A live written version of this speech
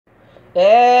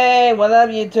Hey, what up,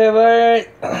 YouTuber?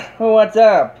 What's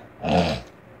up?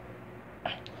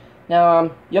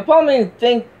 Now, you're probably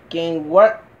thinking,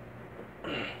 what?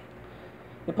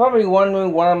 You're probably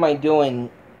wondering, what am I doing?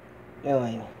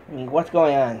 I mean, what's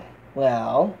going on?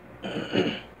 Well,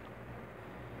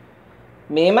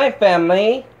 me and my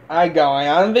family are going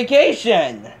on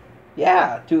vacation.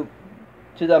 Yeah, to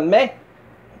the Me-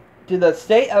 to the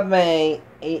state of Maine,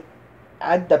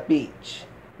 at the beach.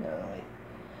 No, wait.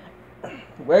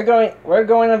 We're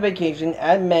going on vacation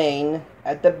at Maine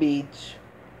at the beach.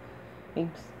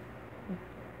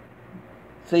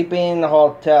 Sleeping in the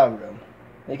hotel room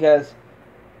because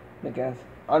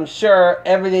I'm sure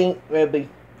everything will be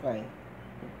fine.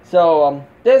 So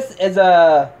this is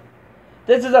a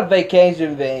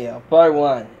vacation video, part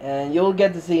one, and you'll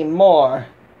get to see more,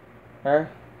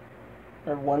 or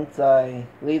once I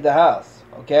leave the house.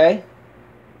 Okay.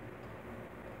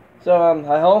 So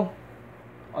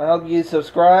I hope you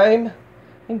subscribe,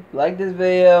 like this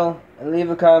video, and leave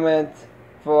a comment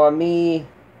for me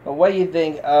or what you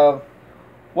think of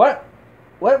what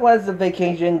was the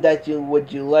vacation that you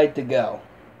like to go?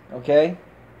 Okay?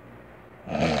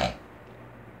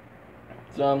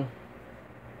 So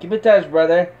keep in touch,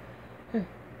 brother.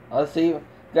 I'll see you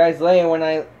guys later when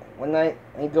I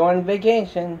go on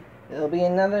vacation. It'll be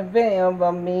another video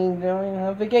about me going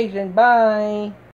on vacation. Bye.